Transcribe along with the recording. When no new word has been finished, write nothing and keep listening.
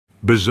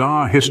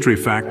Bizarre history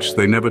facts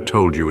they never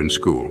told you in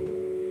school.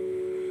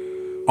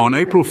 On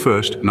April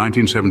 1st,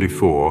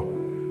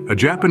 1974, a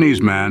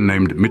Japanese man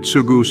named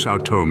Mitsugu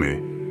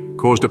Saotomi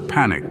caused a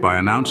panic by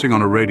announcing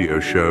on a radio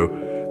show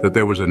that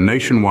there was a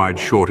nationwide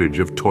shortage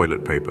of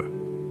toilet paper.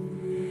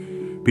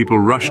 People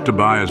rushed to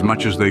buy as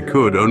much as they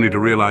could, only to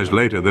realize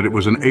later that it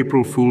was an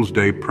April Fool's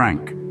Day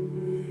prank.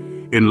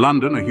 In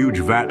London, a huge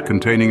vat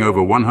containing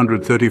over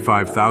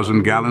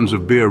 135,000 gallons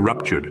of beer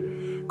ruptured,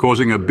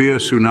 causing a beer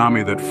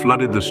tsunami that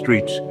flooded the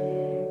streets.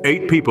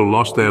 8 people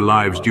lost their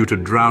lives due to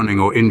drowning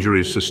or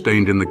injuries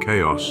sustained in the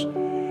chaos.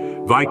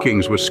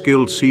 Vikings were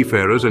skilled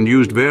seafarers and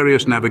used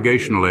various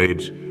navigational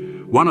aids.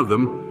 One of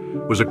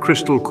them was a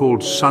crystal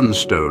called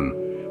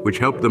sunstone, which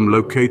helped them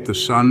locate the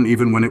sun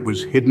even when it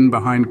was hidden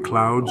behind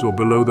clouds or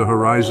below the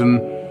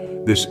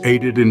horizon. This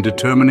aided in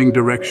determining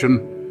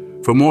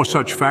direction. For more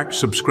such facts,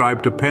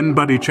 subscribe to Pen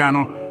Buddy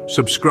channel.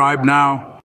 Subscribe now.